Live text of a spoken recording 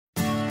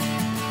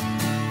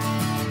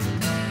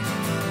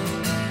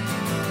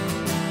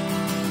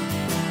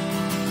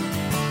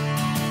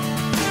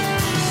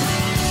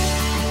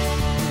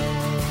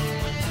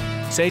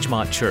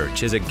Sagemont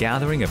Church is a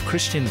gathering of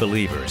Christian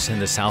believers in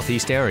the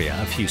southeast area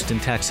of Houston,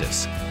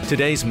 Texas.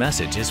 Today's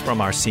message is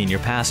from our senior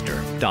pastor,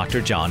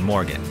 Dr. John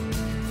Morgan.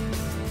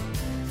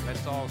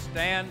 Let's all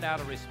stand out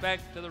of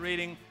respect to the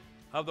reading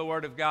of the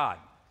Word of God.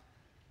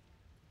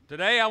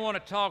 Today I want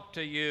to talk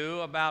to you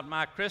about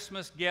my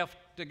Christmas gift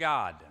to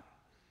God.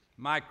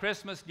 My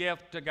Christmas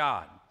gift to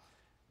God.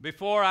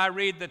 Before I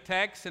read the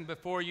text and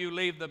before you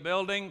leave the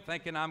building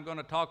thinking I'm going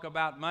to talk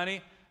about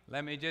money,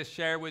 let me just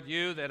share with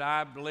you that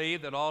I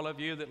believe that all of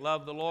you that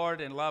love the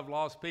Lord and love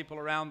lost people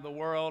around the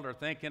world are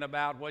thinking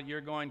about what you're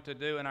going to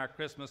do in our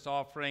Christmas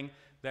offering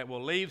that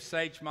will leave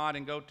Sagemont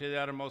and go to the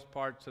uttermost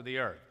parts of the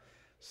earth.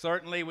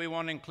 Certainly we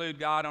want to include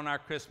God on our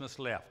Christmas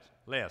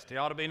list. He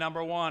ought to be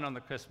number one on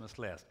the Christmas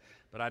list.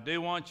 But I do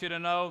want you to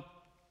know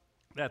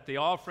that the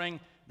offering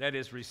that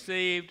is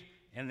received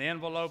in the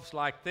envelopes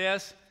like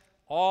this,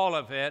 all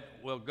of it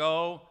will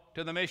go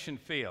to the mission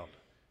field.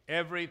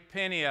 Every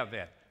penny of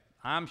it.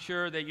 I'm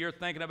sure that you're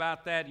thinking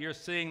about that. You're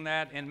seeing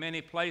that in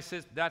many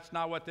places. That's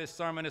not what this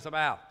sermon is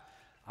about.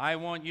 I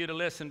want you to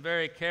listen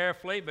very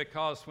carefully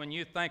because when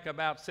you think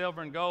about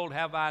silver and gold,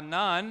 have I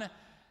none?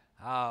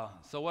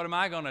 So what am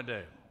I going to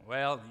do?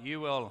 Well,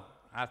 you will,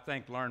 I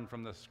think, learn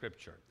from the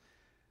Scripture.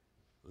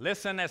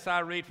 Listen as I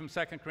read from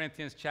 2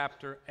 Corinthians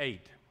chapter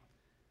 8.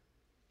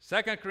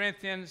 2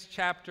 Corinthians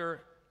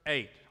chapter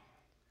 8.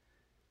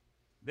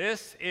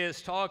 This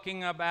is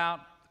talking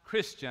about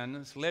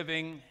Christians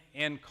living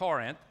in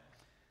Corinth.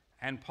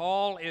 And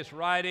Paul is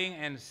writing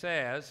and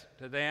says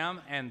to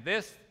them, and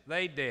this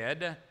they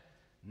did,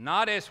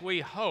 not as we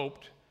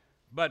hoped,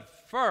 but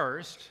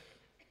first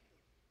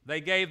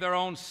they gave their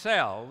own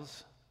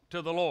selves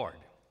to the Lord,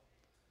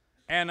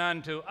 and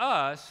unto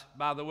us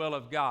by the will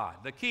of God.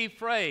 The key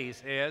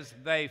phrase is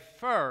they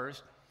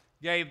first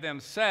gave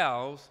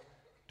themselves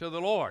to the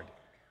Lord.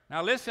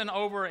 Now listen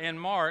over in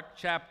Mark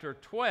chapter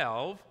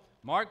 12,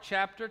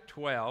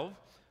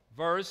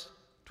 verse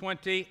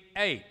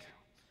 28.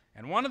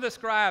 And one of the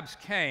scribes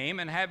came,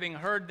 and having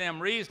heard them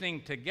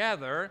reasoning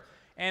together,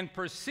 and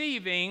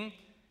perceiving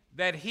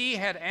that he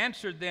had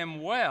answered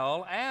them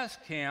well,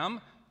 asked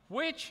him,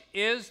 which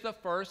is the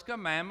first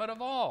commandment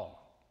of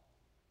all?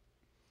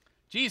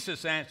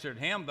 Jesus answered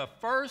him, the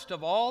first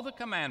of all the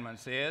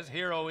commandments is,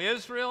 Hear, O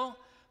Israel,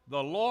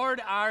 the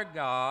Lord our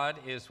God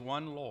is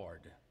one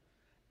Lord.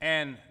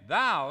 And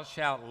thou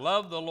shalt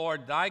love the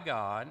Lord thy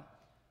God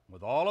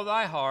with all of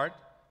thy heart,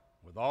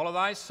 with all of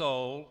thy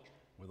soul,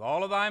 with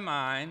all of thy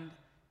mind,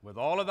 with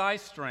all of thy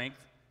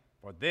strength,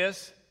 for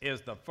this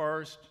is the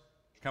first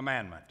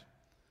commandment.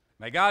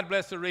 May God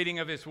bless the reading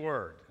of His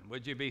Word.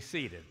 Would you be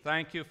seated?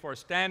 Thank you for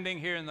standing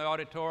here in the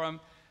auditorium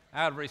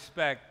out of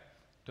respect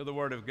to the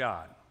Word of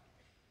God.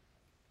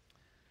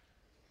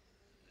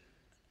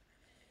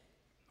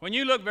 When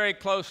you look very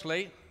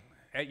closely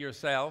at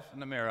yourself in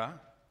the mirror,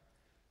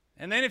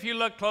 and then if you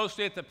look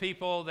closely at the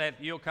people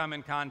that you'll come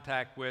in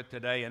contact with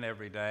today and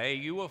every day,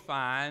 you will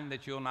find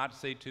that you'll not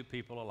see two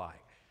people alike.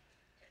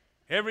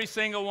 Every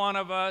single one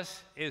of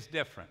us is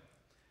different.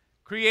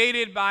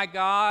 Created by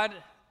God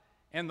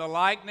in the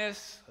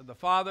likeness of the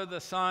Father, the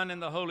Son, and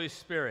the Holy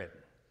Spirit.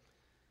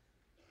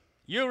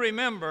 You'll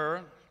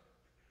remember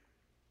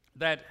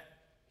that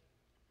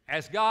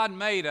as God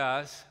made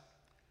us,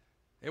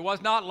 it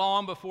was not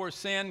long before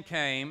sin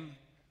came,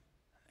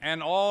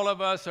 and all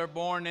of us are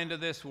born into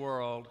this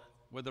world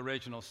with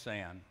original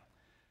sin.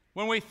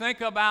 When we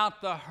think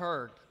about the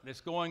hurt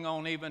that's going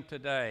on even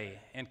today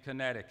in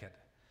Connecticut,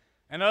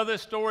 and other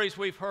stories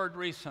we've heard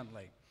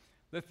recently,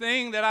 the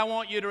thing that I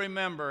want you to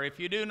remember, if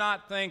you do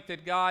not think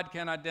that God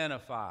can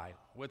identify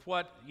with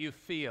what you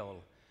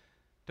feel,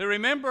 to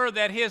remember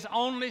that His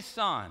only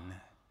Son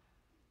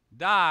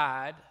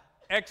died,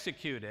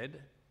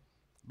 executed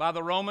by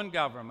the Roman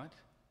government,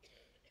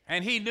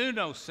 and He knew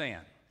no sin.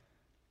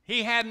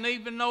 He hadn't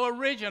even no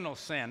original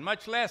sin,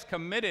 much less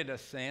committed a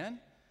sin.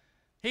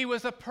 He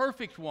was a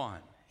perfect one.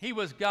 He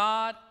was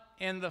God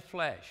in the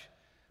flesh.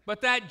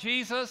 But that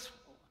Jesus,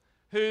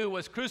 who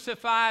was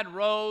crucified,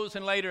 rose,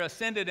 and later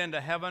ascended into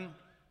heaven,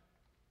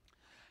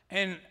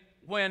 and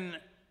when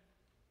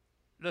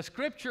the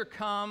Scripture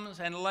comes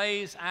and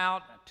lays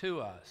out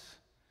to us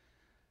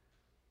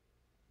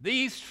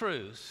these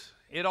truths,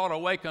 it ought to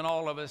waken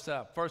all of us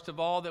up. First of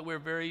all, that we're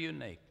very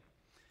unique.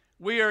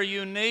 We are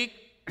unique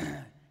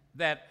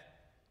that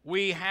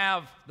we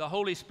have the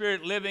Holy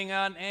Spirit living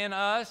in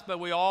us, but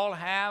we all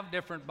have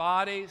different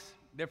bodies,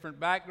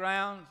 different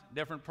backgrounds,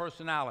 different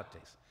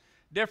personalities,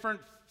 different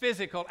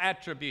physical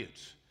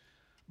attributes.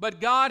 But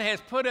God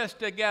has put us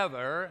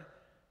together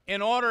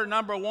in order,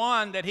 number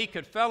one, that He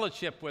could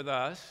fellowship with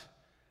us,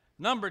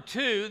 number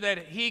two,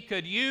 that He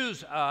could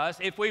use us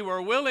if we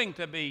were willing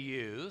to be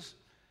used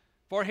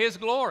for His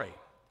glory,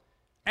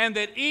 and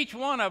that each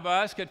one of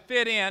us could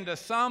fit into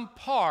some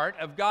part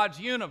of God's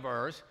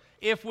universe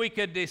if we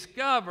could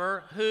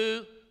discover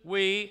who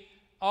we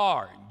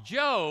are.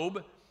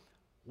 Job,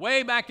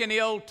 way back in the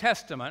Old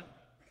Testament,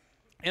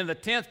 in the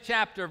 10th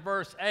chapter,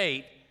 verse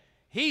 8,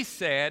 he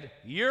said,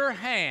 your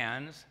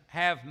hands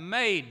have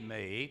made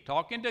me,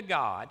 talking to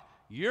God,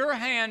 Your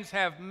hands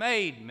have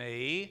made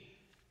me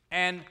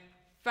and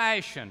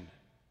fashioned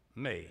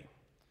me.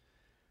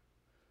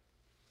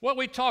 What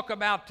we talk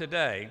about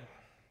today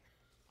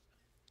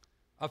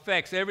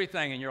affects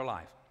everything in your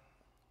life.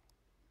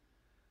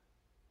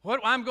 What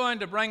I'm going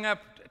to bring up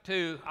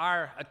to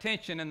our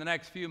attention in the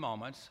next few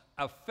moments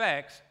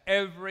affects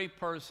every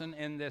person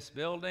in this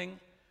building,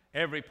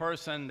 every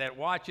person that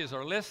watches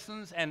or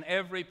listens, and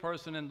every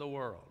person in the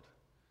world.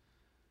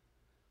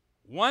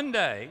 One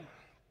day,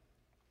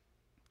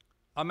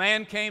 a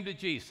man came to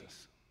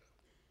Jesus,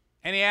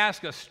 and he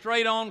asked a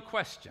straight-on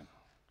question.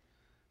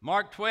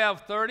 Mark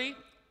 12:30,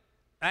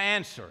 the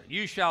answer,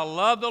 you shall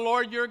love the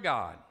Lord your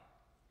God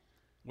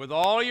with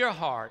all your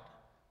heart,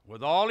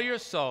 with all your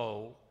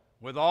soul,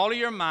 with all of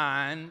your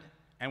mind,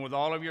 and with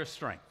all of your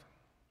strength.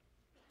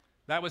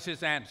 That was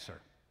his answer.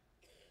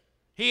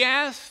 He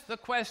asked the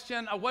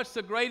question of what's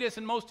the greatest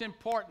and most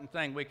important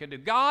thing we could do.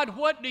 God,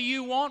 what do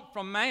you want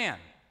from man?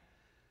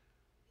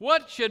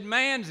 What should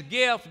man's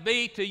gift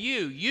be to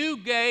you? You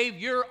gave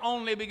your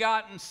only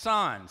begotten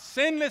Son,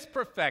 sinless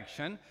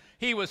perfection.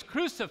 He was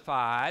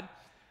crucified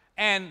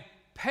and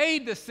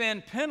paid the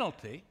sin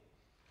penalty.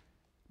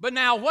 But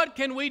now what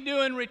can we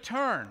do in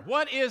return?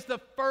 What is the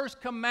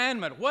first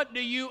commandment? What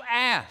do you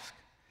ask?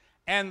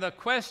 And the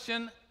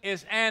question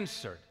is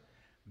answered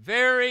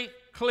very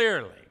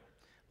clearly.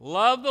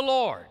 Love the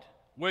Lord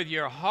with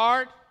your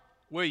heart,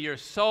 with your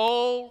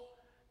soul,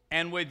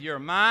 and with your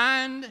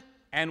mind,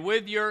 and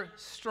with your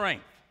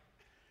strength.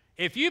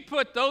 If you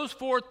put those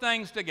four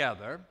things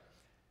together,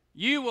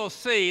 you will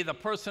see the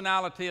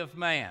personality of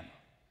man.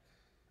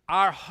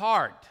 Our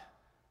heart,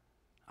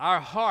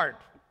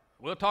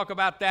 we'll talk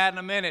about that in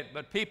a minute,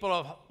 but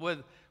people with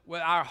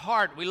our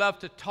heart, we love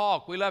to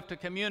talk, we love to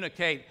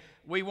communicate,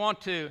 we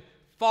want to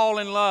fall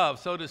in love,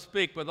 so to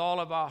speak, with all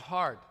of our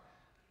heart.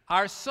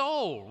 Our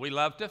soul, we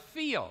love to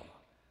feel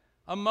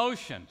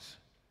emotions.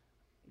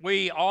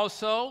 We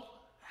also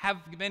have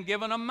been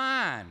given a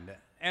mind,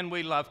 and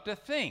we love to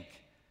think.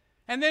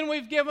 And then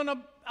we've given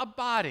a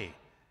body,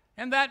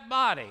 and that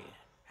body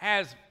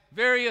has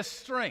various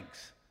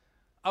strengths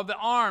of the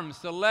arms,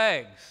 the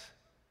legs,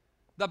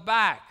 the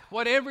back,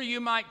 whatever you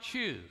might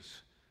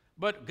choose.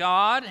 But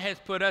God has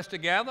put us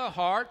together,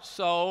 heart,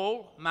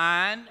 soul,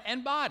 mind,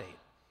 and body.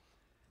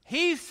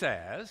 He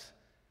says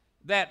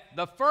that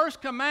the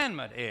first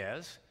commandment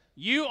is,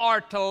 you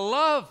are to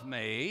love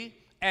me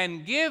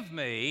and give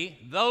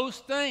me those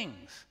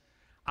things.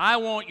 I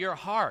want your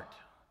heart.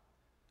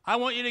 I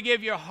want you to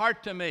give your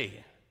heart to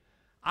me.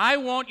 I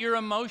want your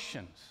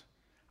emotions.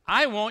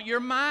 I want your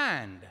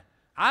mind.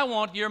 I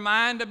want your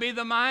mind to be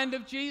the mind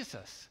of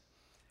Jesus.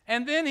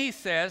 And then he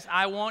says,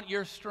 I want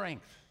your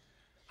strength.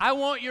 I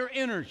want your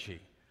energy.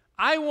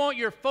 I want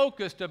your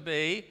focus to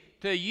be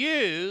to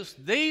use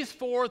these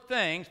four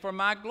things for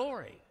my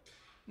glory.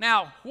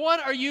 Now, what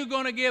are you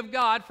going to give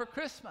God for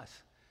Christmas?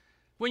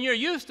 When you're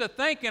used to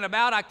thinking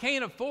about, I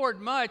can't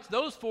afford much,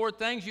 those four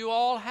things you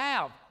all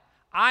have.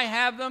 I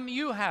have them,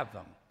 you have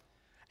them.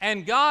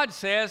 And God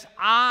says,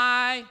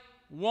 I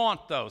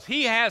want those.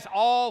 He has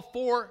all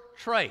four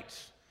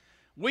traits.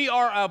 We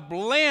are a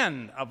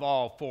blend of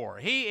all four.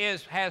 He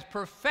has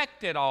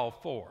perfected all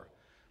four.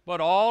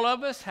 But all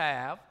of us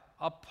have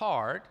a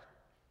part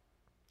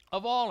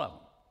of all of them.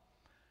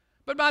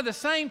 But by the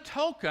same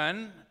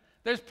token,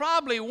 there's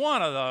probably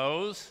one of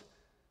those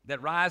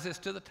that rises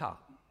to the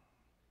top.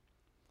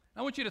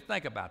 I want you to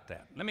think about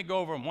that. Let me go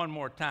over them one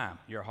more time.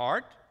 Your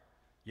heart,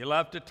 you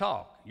love to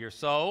talk. Your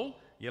soul,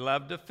 you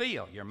love to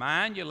feel. Your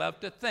mind, you love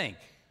to think.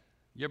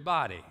 Your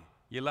body,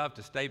 you love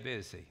to stay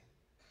busy.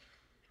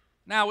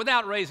 Now,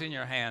 without raising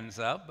your hands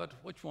up, but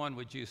which one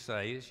would you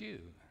say is you?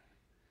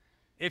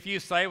 If you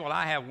say, well,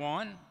 I have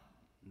one,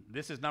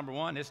 this is number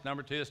one, this is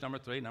number two, this is number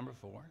three, number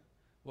four.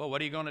 Well,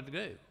 what are you going to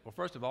do? Well,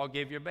 first of all,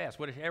 give your best.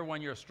 Whatever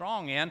one you're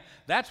strong in,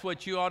 that's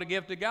what you ought to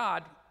give to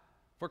God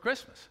for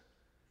Christmas,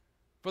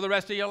 for the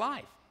rest of your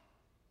life.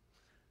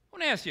 I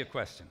want to ask you a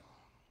question.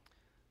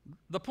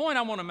 The point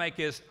I want to make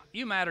is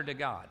you matter to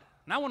God.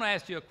 And I want to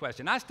ask you a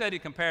question. I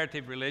studied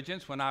comparative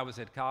religions when I was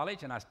at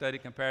college, and I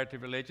studied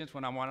comparative religions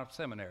when I went to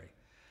seminary.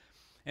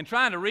 And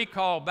trying to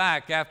recall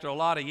back after a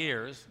lot of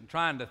years and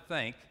trying to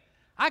think,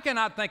 I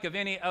cannot think of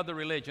any other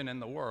religion in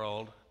the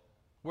world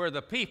where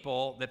the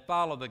people that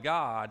follow the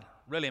God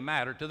really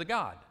matter to the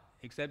God,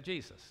 except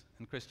Jesus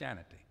and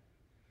Christianity.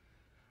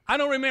 I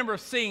don't remember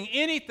seeing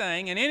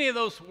anything in any of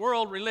those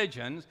world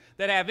religions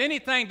that have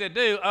anything to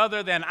do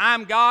other than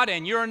I'm God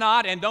and you're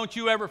not, and don't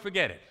you ever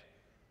forget it.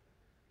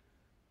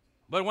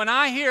 But when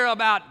I hear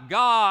about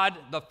God,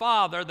 the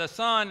Father, the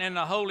Son, and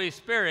the Holy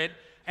Spirit,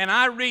 and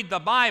I read the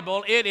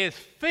Bible, it is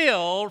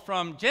filled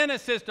from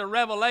Genesis to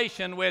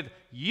Revelation with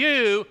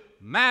you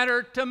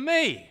matter to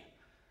me.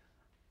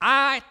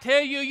 I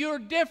tell you, you're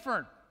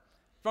different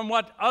from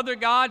what other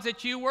gods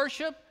that you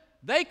worship.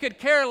 They could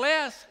care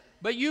less,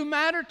 but you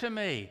matter to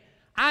me.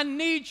 I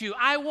need you.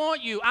 I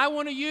want you. I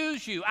want to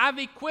use you. I've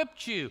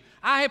equipped you.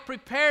 I have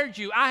prepared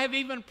you. I have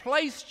even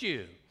placed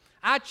you.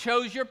 I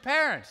chose your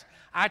parents.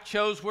 I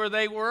chose where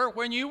they were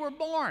when you were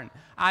born.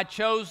 I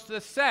chose the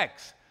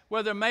sex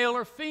whether male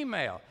or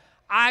female.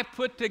 I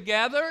put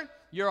together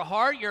your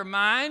heart, your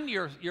mind,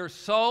 your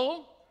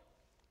soul,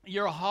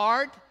 your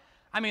heart.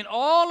 I mean,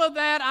 all of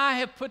that I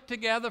have put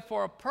together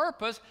for a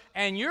purpose,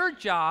 and your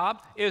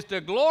job is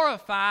to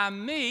glorify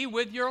me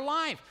with your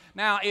life.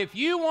 Now, if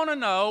you want to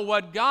know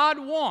what God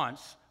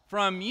wants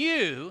from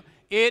you,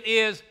 it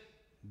is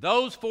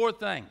those four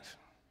things.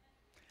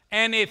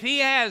 And if He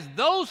has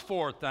those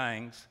four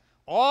things,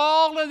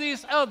 all of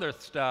this other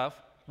stuff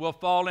will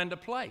fall into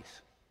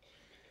place.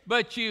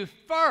 But you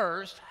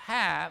first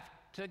have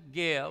to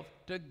give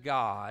to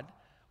God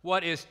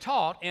what is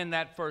taught in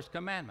that first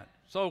commandment.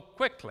 So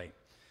quickly,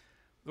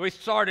 we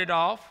started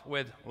off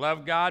with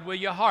love God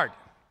with your heart.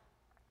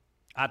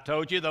 I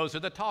told you those are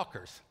the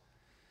talkers.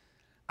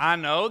 I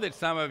know that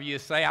some of you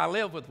say, I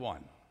live with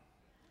one.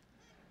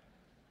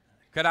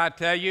 Could I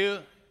tell you,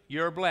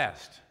 you're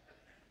blessed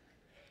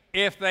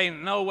if they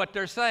know what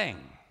they're saying.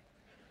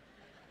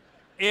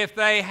 If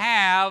they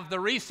have the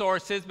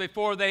resources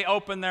before they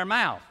open their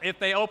mouth. If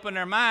they open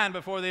their mind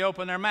before they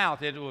open their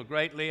mouth, it will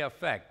greatly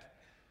affect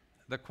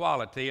the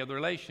quality of the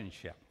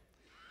relationship.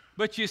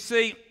 But you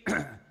see,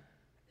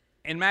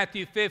 in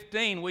Matthew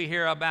 15, we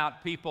hear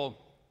about people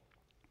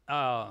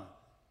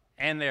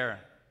and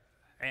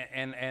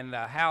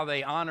how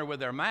they honor with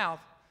their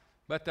mouth,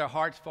 but their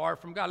heart's far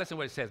from God. Listen to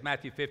what it says,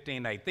 Matthew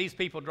 15:8. These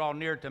people draw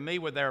near to me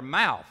with their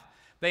mouth.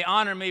 They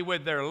honor me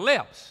with their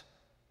lips,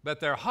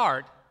 but their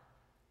heart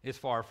is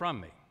far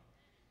from me.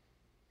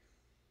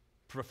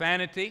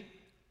 Profanity,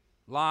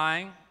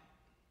 lying,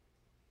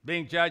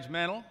 being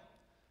judgmental,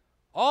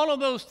 all of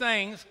those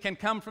things can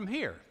come from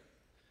here.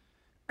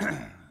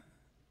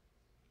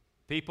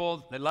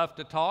 People that love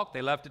to talk,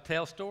 they love to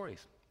tell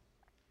stories.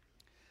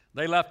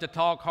 They love to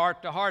talk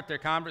heart to heart. They're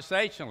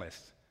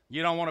conversationalists.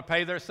 You don't want to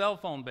pay their cell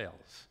phone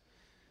bills.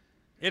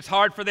 It's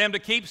hard for them to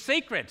keep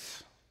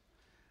secrets.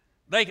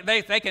 They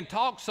can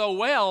talk so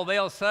well,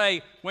 they'll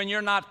say, when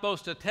you're not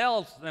supposed to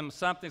tell them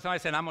something, somebody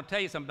said, I'm going to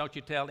tell you something, don't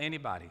you tell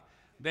anybody.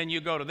 Then you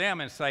go to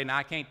them and say, now,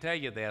 I can't tell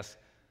you this,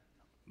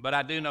 but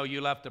I do know you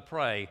love to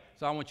pray,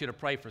 so I want you to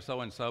pray for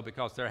so-and-so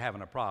because they're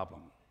having a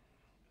problem.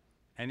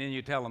 And then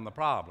you tell them the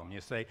problem. You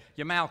say,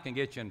 your mouth can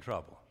get you in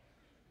trouble.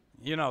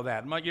 You know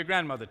that. Your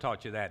grandmother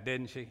taught you that,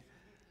 didn't she?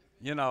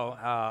 You know,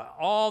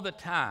 all the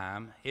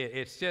time,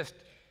 it's just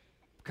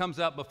comes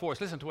up before us.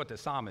 Listen to what the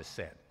psalmist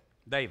said,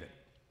 David.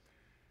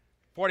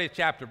 40th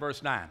chapter,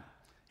 verse 9.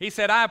 He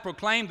said, I have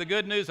proclaimed the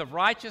good news of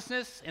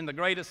righteousness in the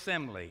great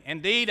assembly.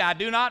 Indeed, I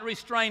do not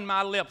restrain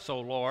my lips, O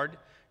Lord.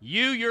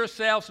 You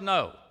yourselves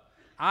know.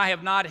 I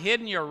have not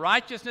hidden your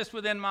righteousness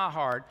within my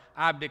heart.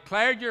 I've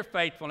declared your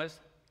faithfulness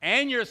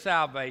and your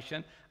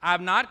salvation.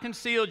 I've not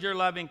concealed your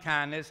loving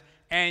kindness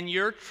and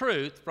your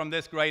truth from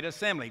this great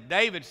assembly.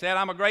 David said,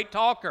 I'm a great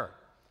talker.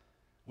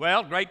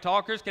 Well, great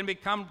talkers can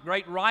become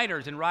great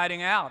writers in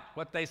writing out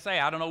what they say.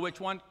 I don't know which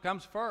one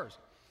comes first.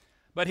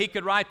 But he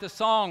could write the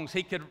songs.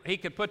 He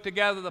could put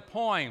together the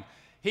poem.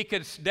 He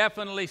could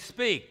definitely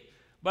speak.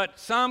 But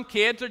some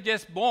kids are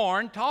just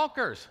born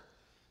talkers.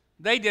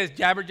 They just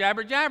jabber,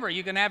 jabber, jabber.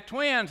 You can have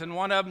twins, and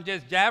one of them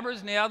just jabbers,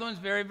 and the other one's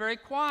very, very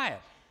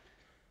quiet.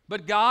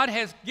 But God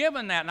has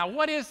given that. Now,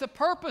 what is the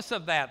purpose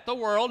of that? The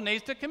world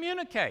needs to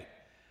communicate.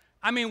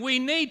 I mean, we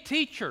need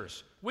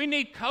teachers. We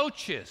need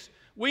coaches.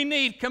 We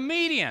need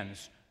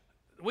comedians.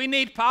 We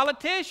need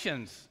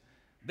politicians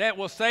that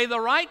will say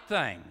the right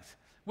things.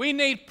 We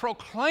need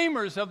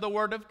proclaimers of the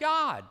Word of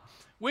God.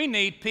 We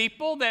need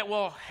people that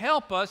will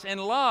help us in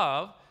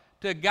love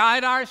to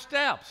guide our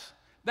steps.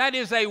 That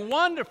is a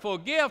wonderful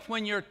gift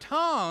when your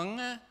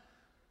tongue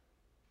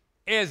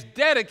is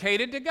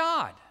dedicated to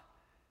God.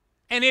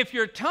 And if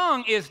your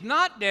tongue is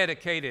not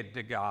dedicated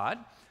to God,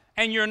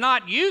 and you're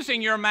not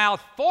using your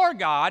mouth for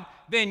God,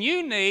 then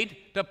you need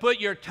to put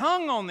your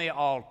tongue on the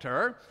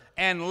altar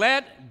and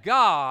let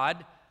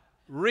God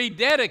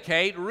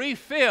rededicate,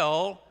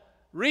 refill,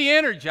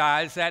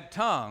 re-energize that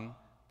tongue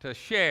to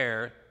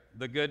share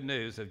the good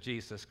news of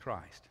Jesus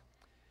Christ.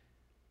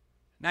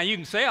 Now, you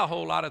can say a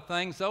whole lot of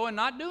things, though, and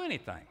not do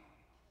anything.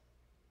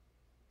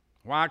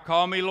 Why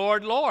call me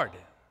Lord, Lord,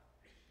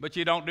 but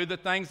you don't do the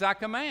things I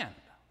command?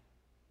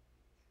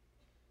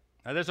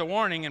 Now, there's a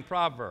warning in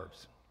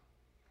Proverbs.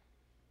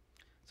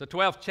 It's the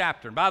 12th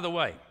chapter. And by the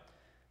way,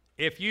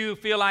 if you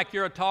feel like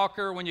you're a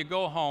talker when you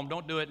go home,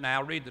 don't do it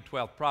now. Read the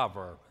 12th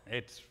proverb.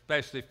 It's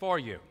especially for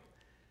you.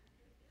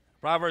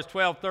 Proverbs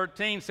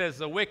 12:13 says,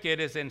 the wicked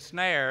is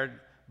ensnared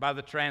by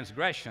the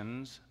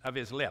transgressions of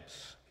his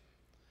lips.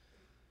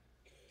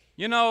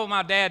 You know,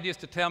 my dad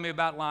used to tell me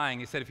about lying.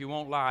 He said, if you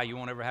won't lie, you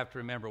won't ever have to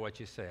remember what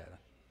you said.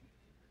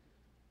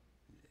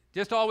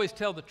 Just always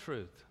tell the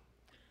truth.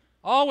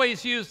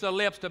 Always use the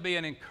lips to be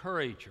an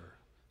encourager.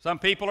 Some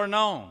people are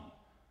known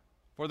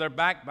for their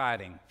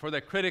backbiting, for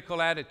their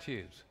critical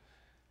attitudes.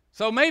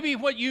 So maybe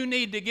what you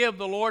need to give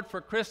the Lord for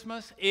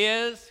Christmas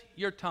is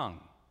your tongue.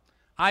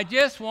 I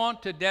just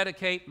want to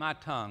dedicate my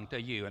tongue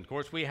to you. And of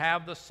course, we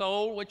have the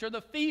soul, which are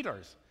the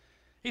feelers.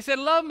 He said,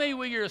 love me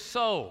with your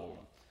soul.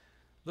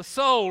 The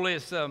soul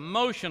is the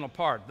emotional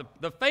part.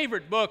 The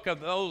favorite book of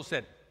those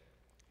that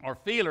are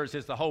feelers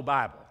is the whole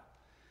Bible.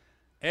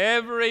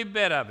 Every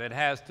bit of it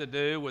has to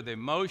do with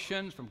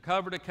emotions. From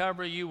cover to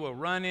cover, you will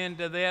run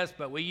into this,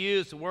 but we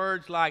use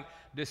words like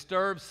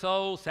disturbed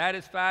soul,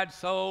 satisfied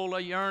soul, a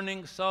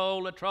yearning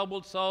soul, a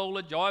troubled soul,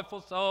 a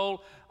joyful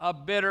soul, a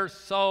bitter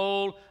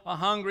soul, a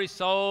hungry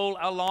soul,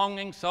 a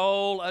longing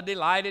soul, a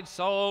delighted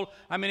soul.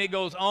 I mean, it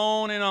goes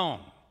on and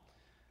on.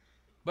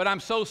 But I'm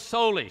so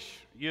soulish,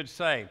 you'd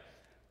say.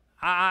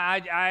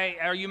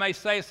 Or you may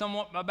say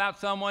about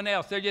someone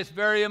else, they're just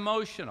very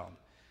emotional.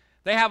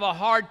 They have a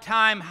hard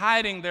time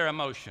hiding their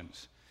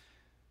emotions.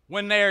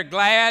 When they're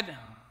glad,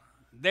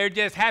 they're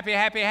just happy,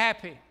 happy,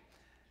 happy.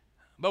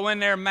 But when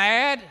they're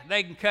mad,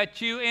 they can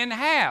cut you in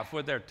half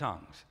with their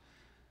tongues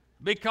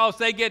because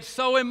they get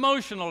so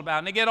emotional about it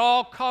and they get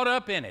all caught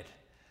up in it.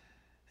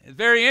 It's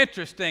very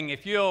interesting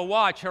if you'll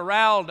watch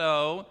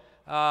Geraldo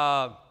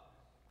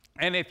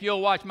and if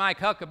you'll watch Mike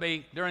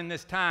Huckabee during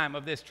this time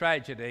of this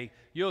tragedy,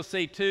 you'll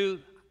see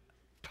two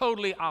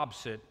totally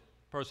opposite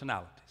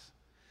personalities.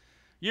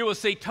 You will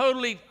see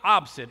totally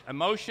opposite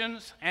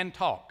emotions and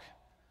talk.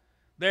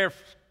 They're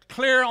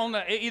clear on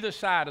either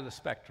side of the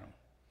spectrum.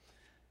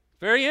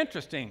 Very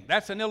interesting.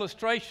 That's an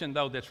illustration,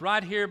 though, that's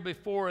right here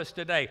before us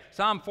today.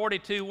 Psalm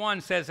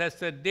 42:1 says, "As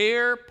the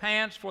deer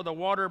pants for the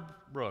water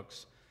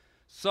brooks,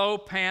 so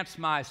pants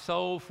my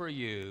soul for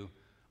you,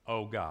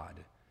 O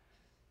God."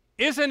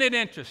 Isn't it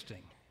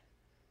interesting?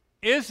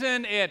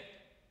 Isn't it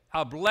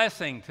a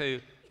blessing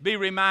to be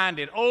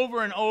reminded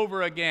over and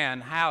over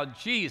again how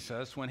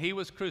Jesus, when he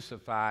was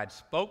crucified,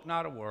 spoke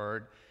not a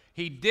word.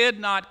 He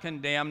did not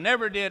condemn,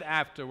 never did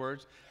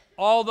afterwards.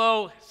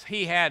 Although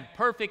he had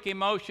perfect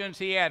emotions,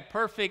 he had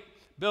perfect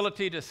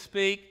ability to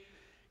speak,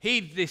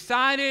 he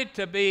decided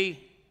to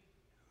be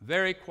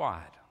very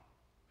quiet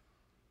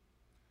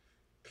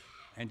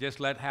and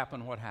just let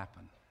happen what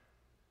happened.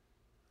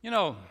 You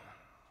know,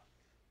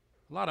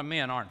 a lot of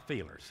men aren't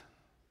feelers.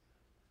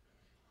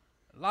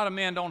 A lot of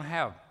men don't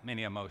have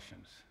many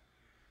emotions.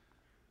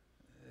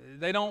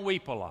 They don't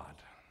weep a lot.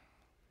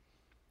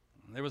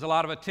 There was a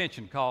lot of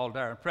attention called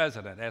our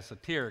president as a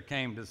tear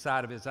came to the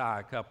side of his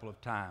eye a couple of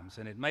times,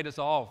 and it made us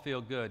all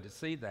feel good to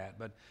see that.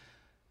 But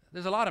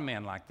there's a lot of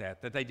men like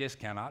that they just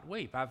cannot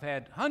weep. I've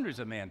had hundreds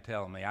of men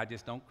tell me, "I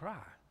just don't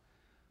cry."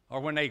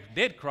 Or when they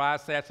did cry, I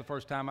say, "That's the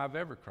first time I've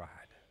ever cried."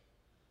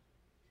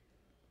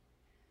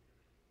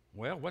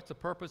 Well, what's the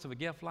purpose of a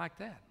gift like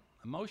that?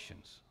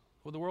 Emotions.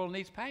 Well, the world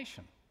needs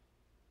passion.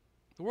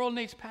 The world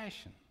needs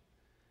passion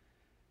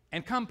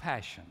and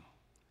compassion.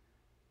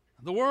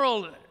 The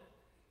world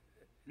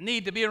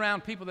need to be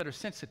around people that are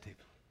sensitive.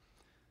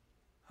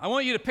 I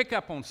want you to pick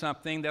up on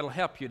something that'll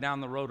help you down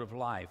the road of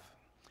life.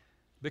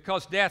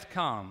 Because death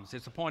comes,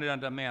 it's appointed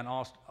unto a man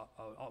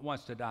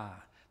wants to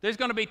die. There's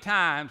going to be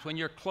times when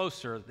you're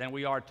closer than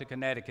we are to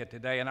Connecticut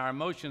today, and our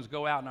emotions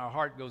go out and our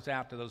heart goes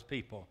out to those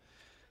people.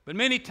 But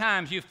many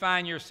times you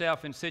find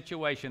yourself in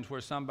situations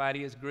where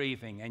somebody is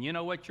grieving, and you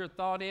know what your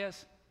thought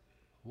is?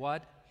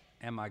 What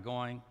am I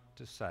going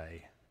to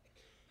say?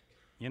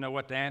 You know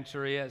what the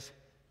answer is?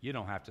 You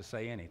don't have to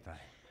say anything.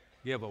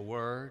 Give a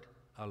word,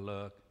 a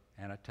look,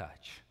 and a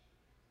touch.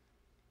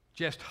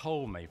 Just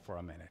hold me for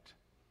a minute.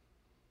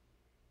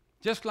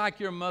 Just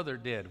like your mother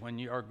did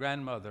when or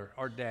grandmother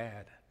or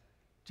dad.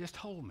 Just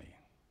hold me.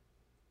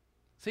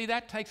 See,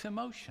 that takes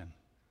emotion.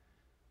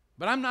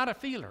 But I'm not a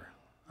feeler.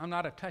 I'm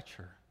not a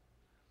toucher.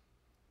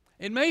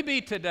 It may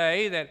be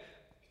today that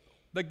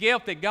the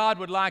gift that God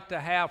would like to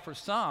have for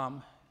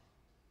some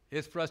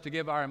is for us to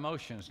give our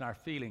emotions and our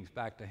feelings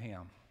back to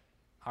Him,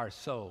 our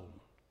soul.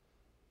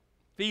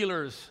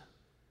 Feelers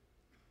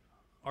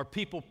are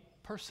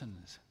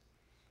persons.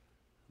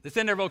 It's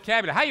in their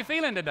vocabulary. How you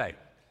feeling today?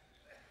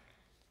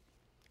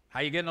 How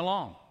you getting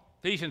along?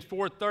 Ephesians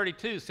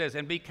 4:32 says,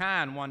 "And be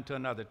kind one to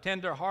another,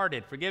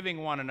 tender-hearted,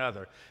 forgiving one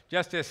another,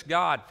 just as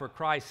God, for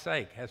Christ's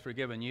sake, has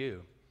forgiven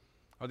you."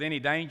 Are there any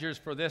dangers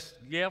for this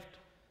gift?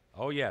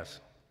 Oh,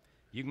 yes.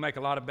 You can make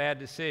a lot of bad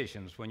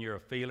decisions when you're a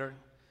feeler.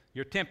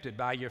 You're tempted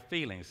by your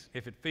feelings.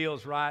 If it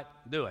feels right,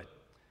 do it,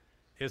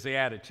 is the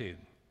attitude.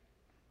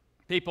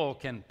 People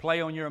can play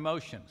on your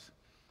emotions.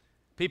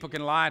 People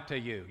can lie to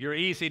you. You're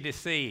easy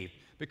deceived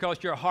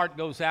because your heart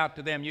goes out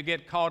to them. You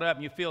get caught up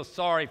and you feel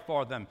sorry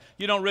for them.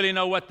 You don't really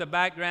know what the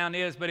background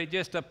is, but it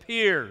just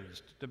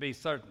appears to be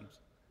certain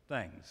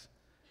things.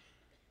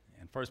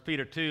 And 1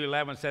 Peter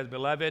 2:11 says,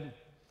 "Beloved,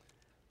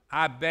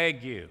 I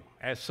beg you,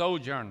 as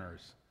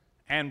sojourners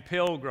and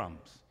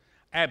pilgrims,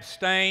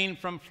 abstain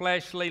from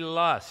fleshly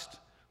lust,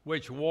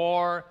 which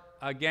war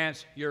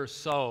against your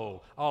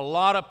soul." A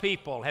lot of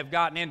people have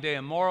gotten into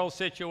immoral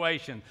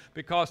situations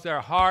because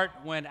their heart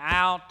went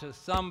out to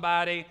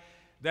somebody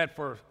that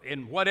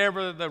in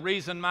whatever the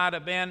reason might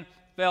have been,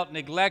 felt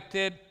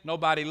neglected.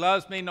 Nobody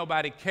loves me.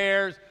 Nobody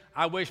cares.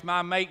 I wish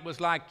my mate was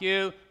like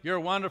you. You're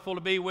wonderful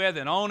to be with,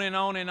 and on and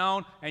on and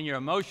on. And your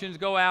emotions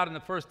go out, and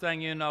the first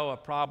thing you know, a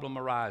problem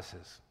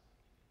arises.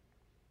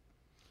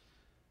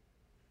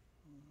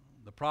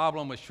 The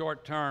problem with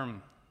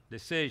short-term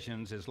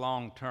decisions is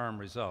long-term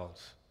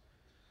results.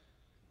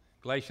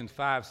 Galatians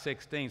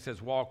 5:16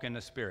 says, "Walk in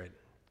the Spirit,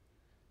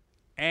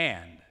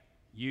 and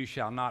you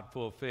shall not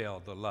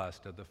fulfill the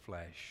lust of the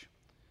flesh.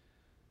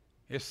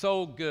 It's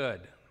so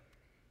good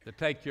to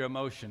take your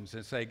emotions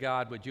and say,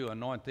 God, would you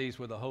anoint these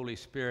with the Holy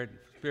Spirit?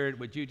 Spirit,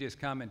 would you just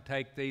come and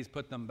take these,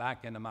 put them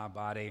back into my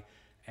body,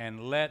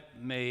 and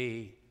let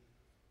me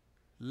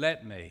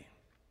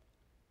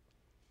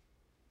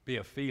be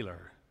a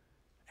feeler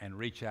and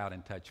reach out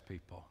and touch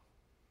people.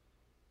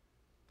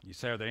 You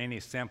say, are there any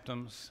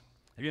symptoms?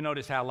 Have you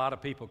noticed how a lot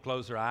of people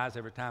close their eyes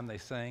every time they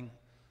sing?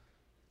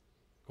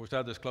 Of course,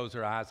 others close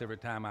their eyes every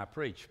time I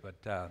preach, but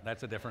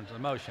that's a different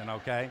emotion,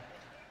 okay?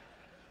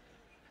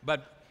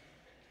 But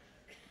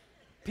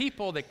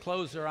people that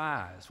close their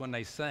eyes when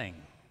they sing,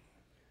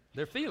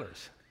 they're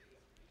feelers.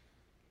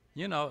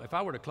 You know, if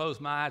I were to close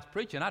my eyes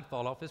preaching, I'd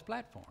fall off this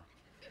platform.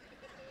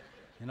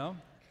 You know?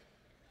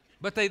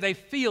 But they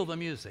feel the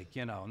music,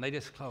 you know, and they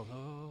just close.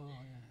 Oh,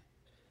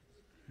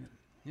 yeah.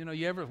 You know,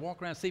 you ever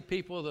walk around and see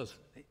people,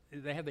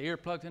 they have the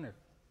earplugs in there?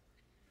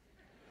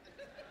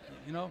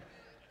 You know?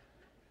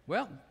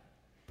 Well,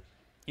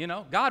 you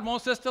know, God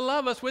wants us to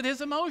love us with his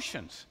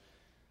emotions.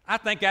 I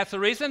think that's the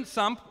reason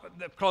some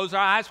close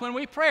our eyes when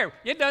we pray.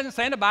 It doesn't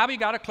say in the Bible you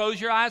got to close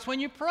your eyes when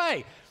you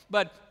pray.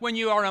 But when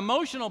you are an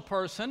emotional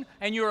person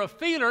and you're a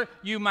feeler,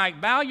 you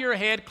might bow your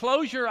head,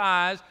 close your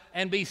eyes,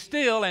 and be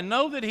still and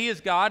know that he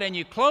is God, and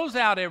you close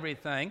out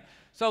everything.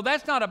 So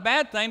that's not a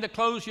bad thing to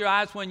close your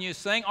eyes when you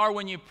sing or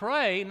when you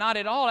pray. Not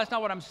at all. That's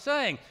not what I'm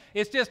saying.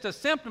 It's just a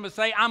symptom to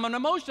say, I'm an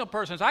emotional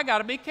person, so I got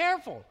to be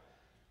careful.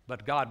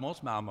 But God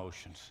wants my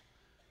emotions.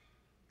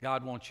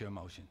 God wants your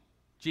emotion.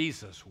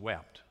 Jesus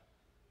wept.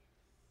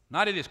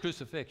 Not at his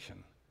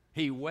crucifixion.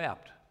 He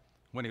wept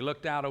when he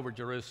looked out over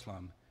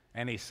Jerusalem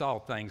and he saw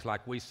things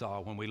like we saw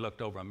when we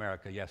looked over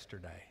America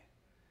yesterday,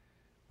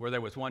 where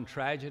there was one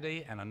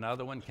tragedy and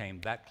another one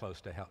came that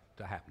close to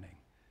happening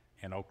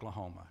in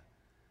Oklahoma.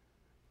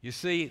 You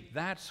see,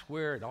 that's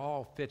where it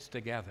all fits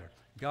together.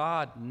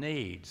 God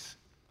needs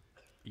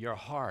your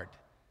heart.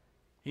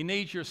 He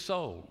needs your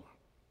soul.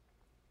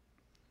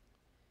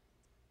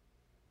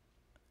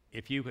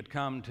 If you could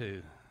come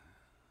to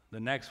the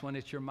next one,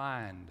 it's your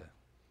mind.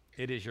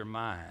 It is your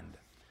mind.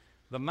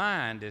 The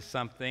mind is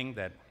something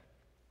that,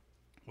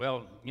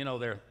 well, you know,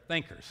 they're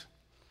thinkers.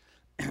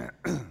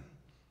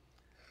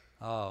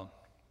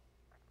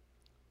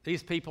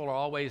 These people are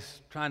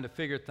always trying to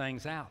figure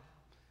things out,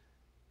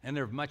 and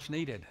they're much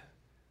needed.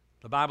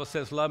 The Bible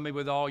says, love me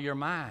with all your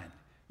mind.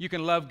 You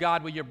can love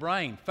God with your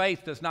brain.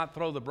 Faith does not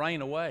throw the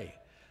brain away.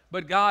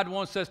 But God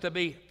wants us to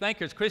be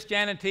thinkers.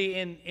 Christianity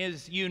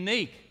is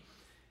unique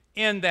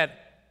in that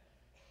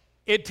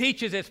it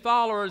teaches its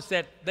followers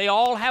that they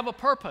all have a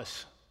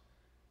purpose.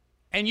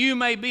 And you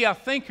may be a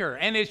thinker,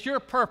 and it's your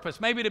purpose,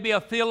 maybe to be a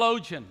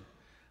theologian,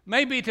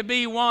 maybe to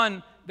be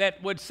one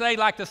that would say,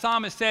 like the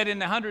psalmist said in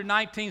the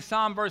 119th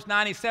Psalm, verse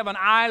 97,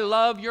 I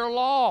love your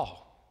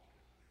law.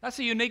 That's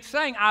a unique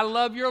saying. I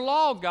love your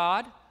law,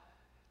 God.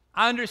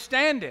 I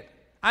understand it.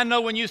 I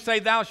know when you say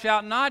thou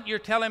shalt not, you're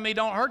telling me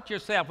don't hurt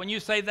yourself. When you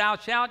say thou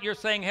shalt, you're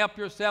saying help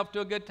yourself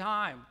to a good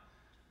time.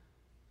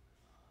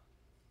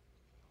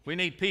 We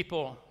need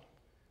people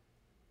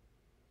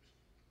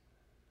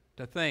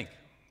to think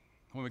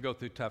when we go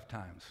through tough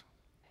times.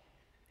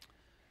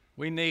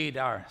 We need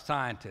our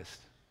scientists,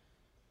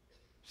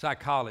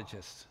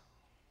 psychologists,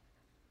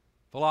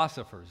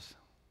 philosophers,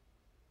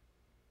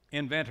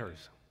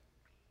 inventors,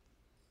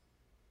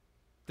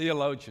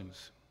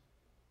 theologians,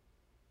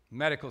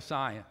 medical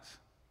science.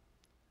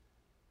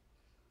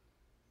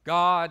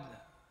 God,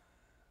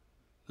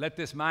 let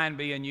this mind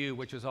be in you,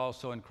 which is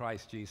also in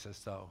Christ Jesus,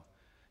 though.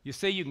 You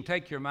see, you can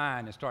take your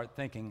mind and start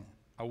thinking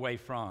away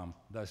from,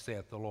 thus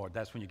saith the Lord.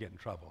 That's when you get in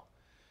trouble.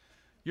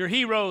 Your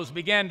heroes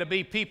began to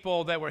be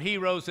people that were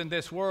heroes in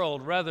this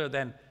world rather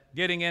than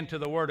getting into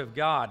the Word of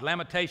God.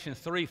 Lamentations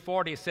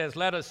 3:40 says,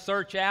 let us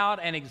search out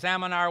and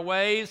examine our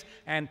ways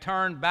and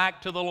turn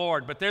back to the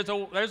Lord. But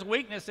there's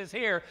weaknesses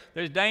here.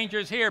 There's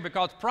dangers here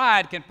because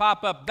pride can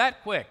pop up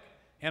that quick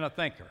in a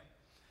thinker.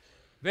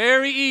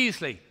 Very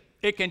easily,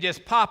 it can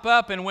just pop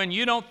up, and when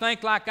you don't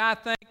think like I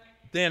think,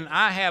 then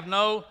I have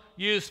no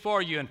use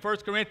for you. In 1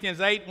 Corinthians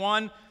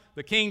 8:1,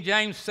 the King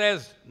James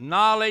says,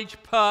 knowledge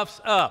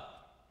puffs up.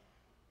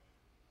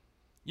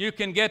 You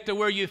can get to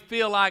where you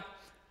feel like,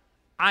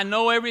 I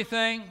know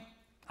everything.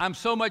 I'm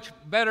so much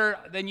better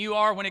than you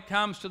are when it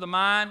comes to the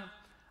mind.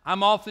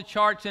 I'm off the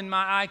charts in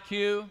my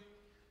IQ.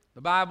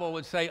 The Bible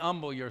would say,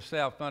 humble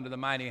yourself under the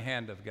mighty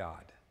hand of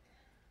God.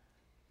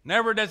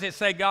 Never does it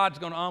say God's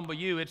going to humble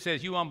you. It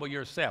says you humble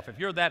yourself. If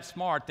you're that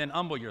smart, then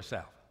humble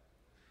yourself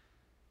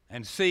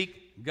and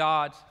seek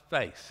God's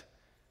face.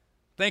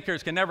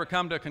 Thinkers can never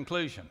come to a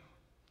conclusion.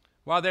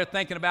 While they're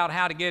thinking about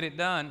how to get it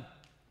done,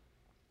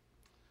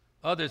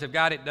 others have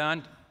got it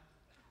done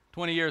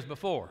 20 years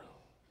before.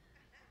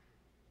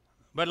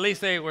 But at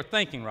least they were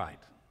thinking right,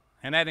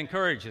 and that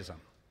encourages them.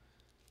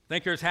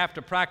 Thinkers have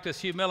to practice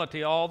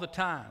humility all the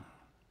time.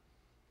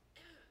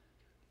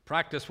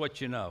 Practice what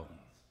you know.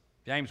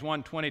 James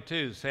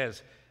 1:22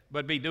 says,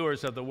 but be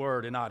doers of the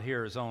word and not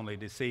hearers only,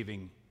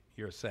 deceiving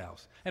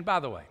yourselves. And by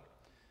the way,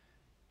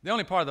 the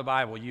only part of the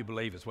Bible you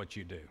believe is what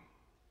you do.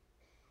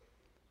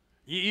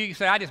 You can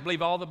say, I just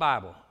believe all the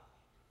Bible.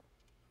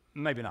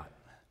 Maybe not.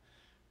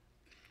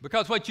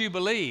 Because what you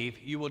believe,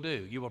 you will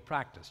do. You will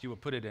practice. You will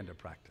put it into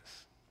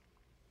practice.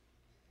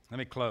 Let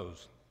me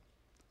close.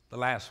 The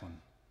last one.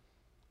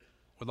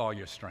 With all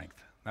your strength.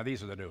 Now,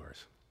 these are the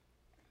doers.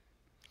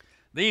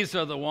 These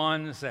are the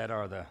ones that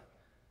are the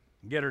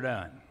get her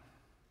done.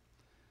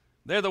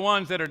 They're the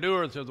ones that are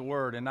doers of the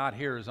word and not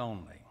hearers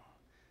only.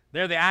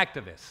 They're the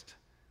activists.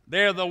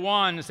 They're the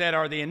ones that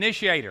are the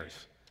initiators.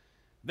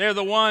 They're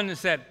the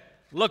ones that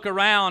look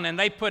around and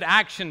they put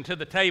action to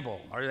the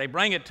table, or they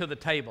bring it to the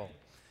table.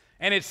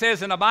 And it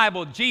says in the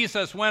Bible,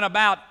 Jesus went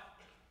about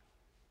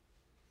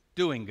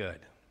doing good.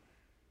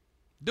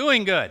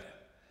 Doing good.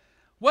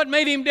 What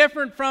made him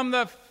different from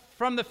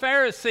the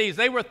Pharisees?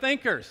 They were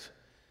thinkers.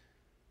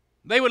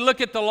 They would look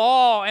at the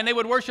law and they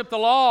would worship the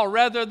law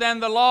rather than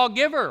the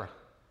lawgiver.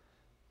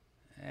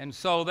 And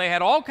so they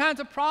had all kinds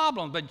of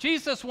problems. But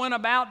Jesus went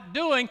about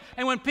doing,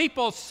 and when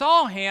people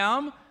saw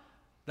him,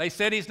 they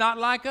said he's not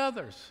like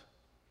others.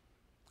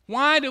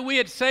 Why do we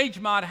at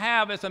Sagemont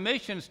have as a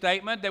mission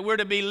statement that we're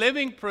to be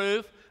living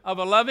proof of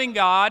a loving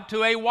God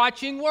to a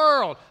watching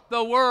world?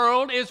 The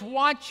world is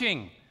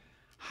watching.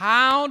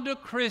 How do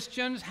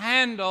Christians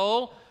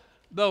handle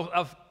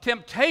the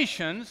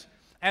temptations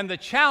and the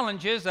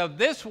challenges of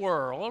this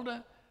world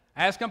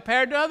as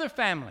compared to other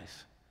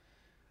families?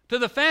 To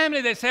the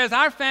family that says,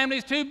 our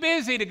family's too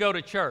busy to go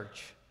to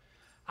church.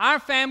 Our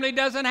family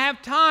doesn't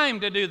have time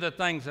to do the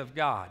things of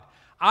God.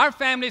 Our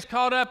family's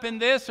caught up in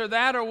this or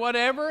that or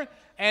whatever,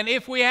 and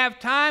if we have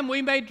time,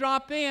 we may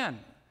drop in.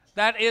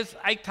 That is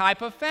a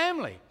type of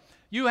family.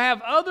 You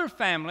have other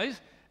families,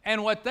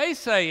 and what they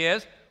say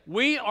is,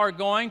 we are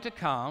going to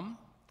come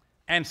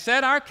and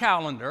set our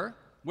calendar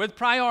with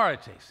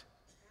priorities.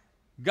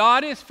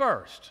 God is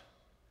first.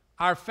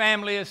 Our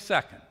family is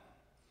second.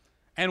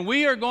 And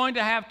we are going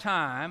to have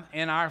time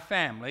in our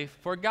family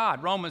for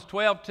God. Romans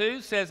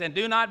 12:2 says, and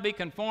do not be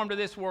conformed to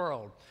this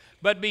world,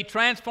 but be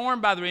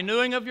transformed by the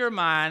renewing of your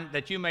mind,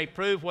 that you may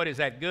prove what is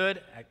that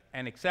good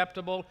and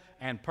acceptable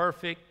and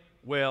perfect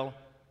will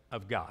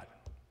of God.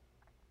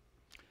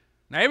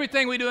 Now,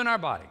 everything we do in our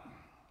body,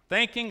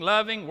 thinking,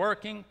 loving,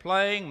 working,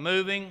 playing,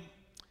 moving,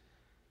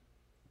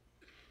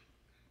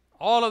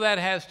 all of that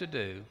has to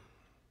do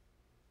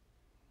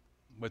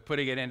with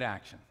putting it into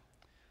action.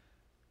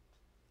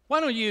 Why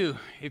don't you,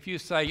 if you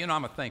say, you know,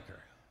 I'm a thinker,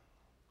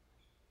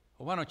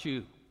 well, why don't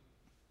you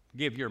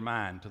give your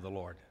mind to the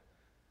Lord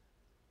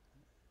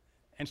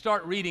and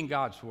start reading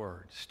God's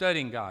Word,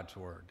 studying God's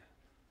Word,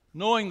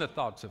 knowing the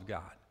thoughts of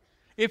God?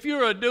 If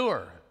you're a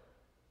doer,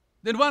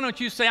 then why don't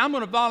you say, I'm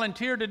going to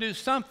volunteer to do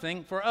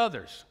something for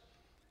others,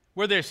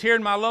 whether it's here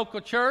in my local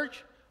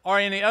church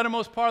or in the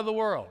uttermost part of the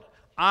world.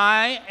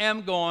 I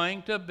am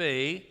going to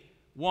be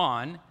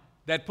one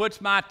that puts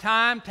my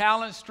time,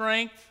 talent,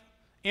 strength,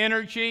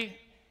 energy,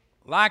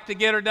 like to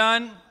get her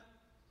done.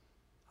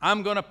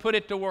 I'm going to put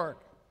it to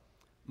work.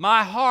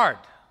 My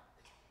heart,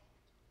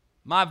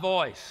 my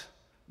voice,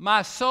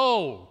 my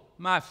soul,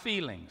 my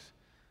feelings,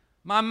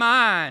 my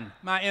mind,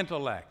 my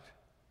intellect,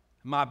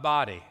 my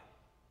body,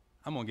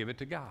 I'm going to give it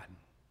to God.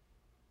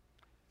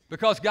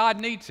 Because God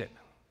needs it,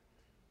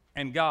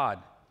 and God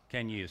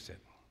can use it.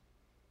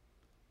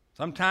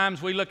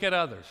 Sometimes we look at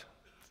others,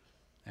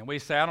 and we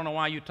say, I don't know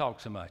why you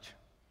talk so much.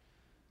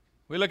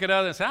 We look at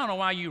others and say, I don't know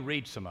why you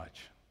read so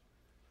much,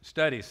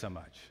 study so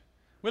much.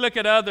 We look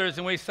at others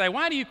and we say,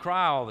 why do you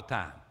cry all the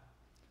time?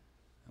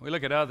 We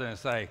look at others and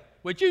say,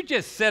 would you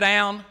just sit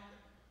down?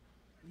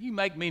 You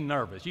make me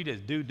nervous. You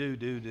just do.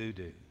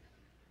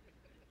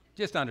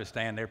 Just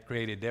understand they're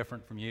created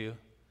different from you.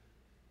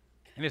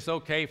 And it's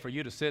okay for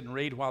you to sit and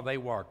read while they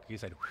work. You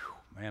say,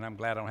 whew, man, I'm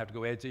glad I don't have to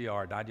go edge the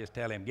yard. I just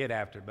tell him, get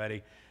after it,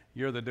 buddy.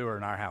 You're the doer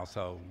in our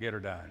household. Get her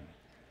done.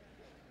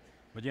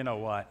 But you know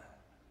what?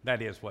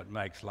 That is what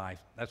makes life,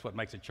 that's what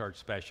makes a church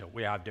special.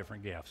 We have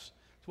different gifts.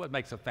 It's what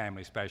makes a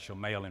family special,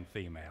 male and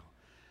female.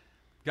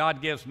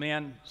 God gives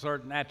men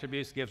certain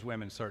attributes, gives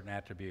women certain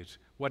attributes.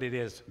 What it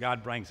is,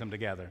 God brings them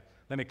together.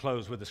 Let me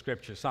close with the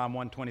scripture. Psalm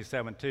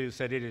 127:2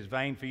 said, it is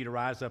vain for you to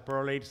rise up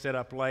early, to sit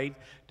up late,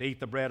 to eat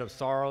the bread of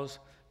sorrows,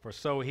 for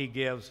so he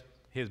gives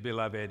his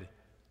beloved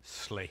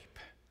sleep.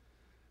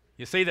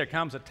 You see, there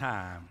comes a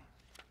time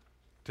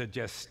to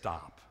just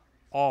stop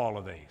all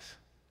of these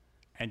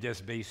and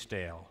just be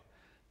still.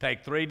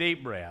 Take 3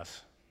 deep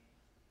breaths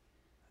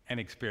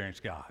and experience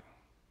God.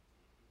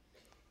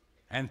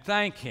 And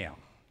thank him.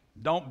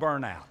 Don't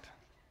burn out.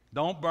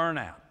 Don't burn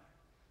out.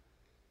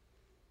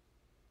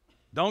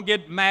 Don't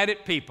get mad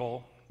at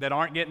people that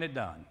aren't getting it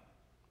done.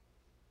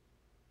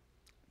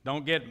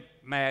 Don't get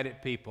mad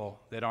at people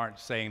that aren't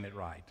saying it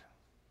right.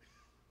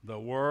 The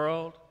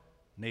world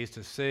needs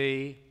to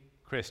see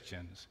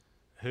Christians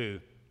who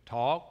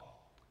talk,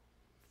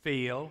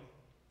 feel,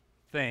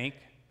 think,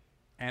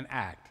 and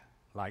act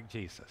like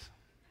Jesus.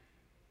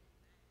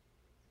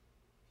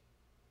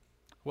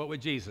 What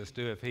would Jesus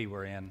do if he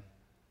were in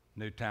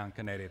Newtown,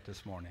 Connecticut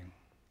this morning?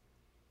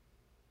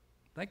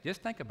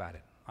 Just think about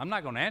it. I'm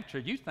not going to answer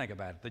it. You think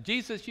about it. The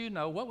Jesus you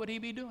know, what would he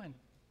be doing?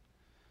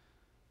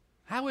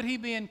 How would he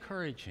be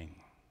encouraging?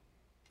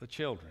 the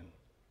children,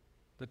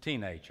 the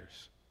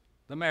teenagers,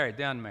 the married,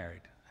 the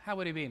unmarried. How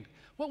would he be?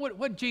 What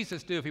would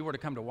Jesus do if he were to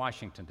come to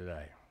Washington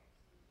today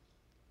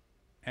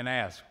and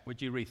ask,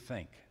 would you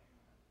rethink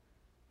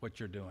what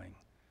you're doing?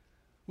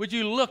 Would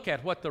you look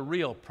at what the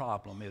real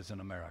problem is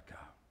in America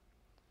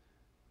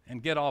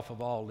and get off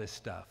of all this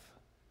stuff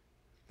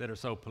that are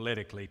so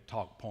politically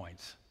talk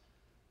points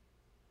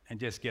and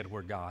just get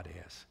where God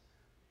is?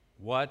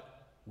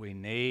 What we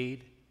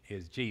need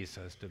is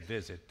Jesus to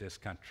visit this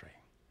country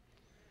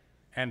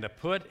and to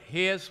put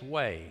his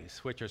ways,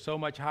 which are so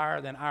much higher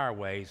than our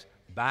ways,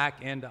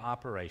 back into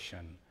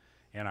operation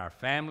in our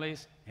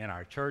families, in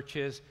our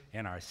churches,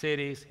 in our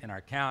cities, in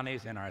our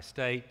counties, in our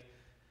state,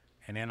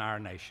 and in our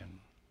nation.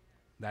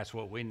 That's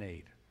what we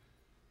need.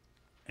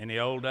 In the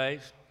old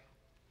days,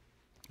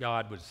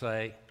 God would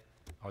say,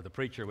 or the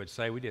preacher would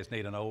say, we just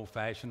need an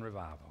old-fashioned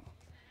revival.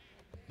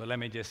 But let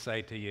me just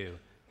say to you,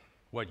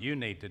 what you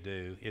need to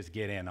do is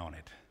get in on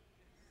it.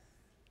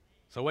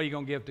 So what are you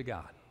going to give to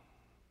God?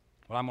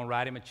 Well, I'm going to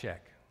write him a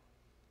check.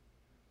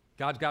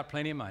 God's got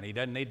plenty of money. He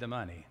doesn't need the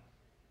money.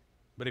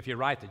 But if you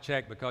write the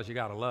check because you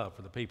got a love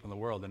for the people in the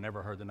world that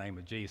never heard the name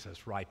of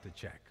Jesus, write the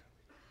check.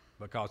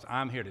 Because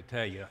I'm here to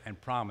tell you and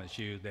promise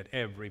you that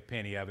every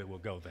penny of it will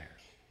go there.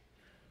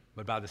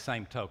 But by the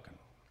same token,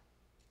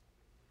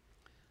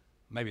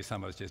 maybe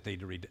some of us just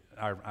need to read,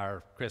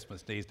 our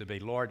Christmas needs to be,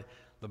 Lord,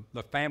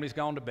 the family's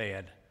gone to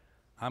bed.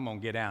 I'm going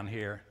to get down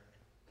here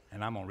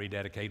and I'm going to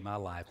rededicate my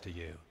life to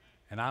you.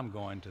 And I'm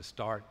going to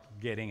start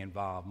getting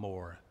involved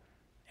more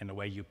in the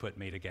way you put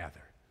me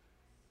together.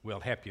 We'll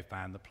help you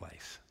find the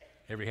place.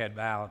 Every head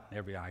bowed,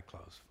 every eye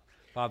closed.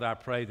 Father, I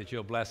pray that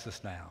you'll bless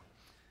us now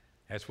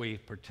as we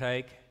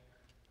partake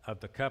of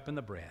the cup and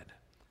the bread.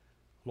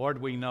 Lord,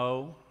 we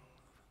know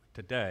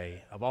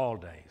today, of all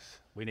days,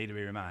 we need to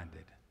be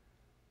reminded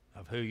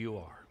of who you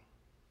are,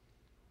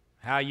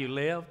 how you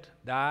lived,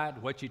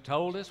 died, what you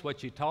told us,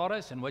 what you taught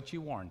us, and what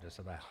you warned us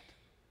about.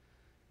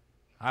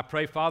 I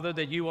pray, Father,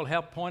 that you will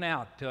help point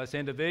out to us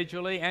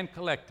individually and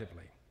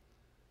collectively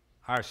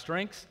our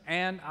strengths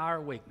and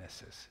our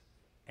weaknesses,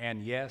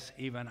 and yes,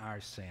 even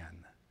our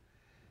sin.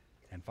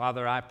 And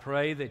Father, I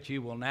pray that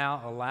you will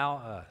now allow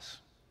us,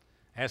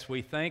 as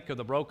we think of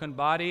the broken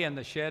body and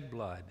the shed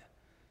blood,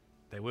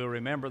 that we'll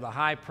remember the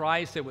high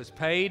price that was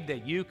paid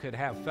that you could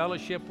have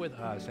fellowship with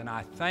us. And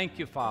I thank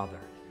you, Father,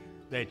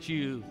 that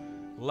you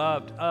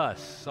loved us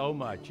so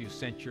much you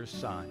sent your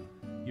Son.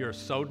 You're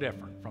so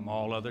different from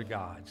all other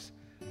gods.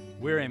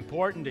 We're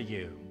important to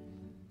you.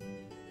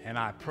 And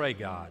I pray,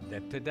 God,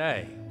 that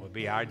today will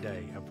be our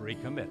day of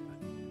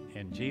recommitment.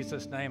 In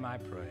Jesus' name I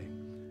pray.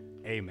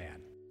 Amen.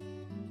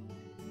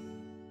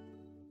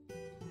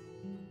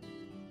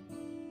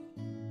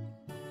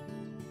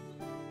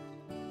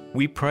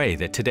 We pray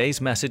that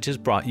today's message has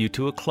brought you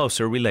to a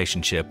closer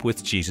relationship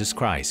with Jesus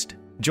Christ.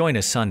 Join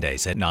us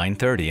Sundays at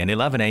 9:30 and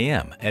 11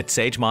 a.m. at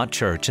Sagemont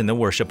Church in the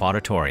Worship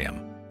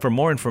Auditorium. For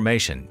more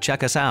information,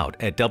 check us out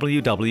at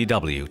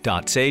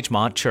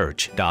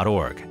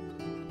www.sagemontchurch.org.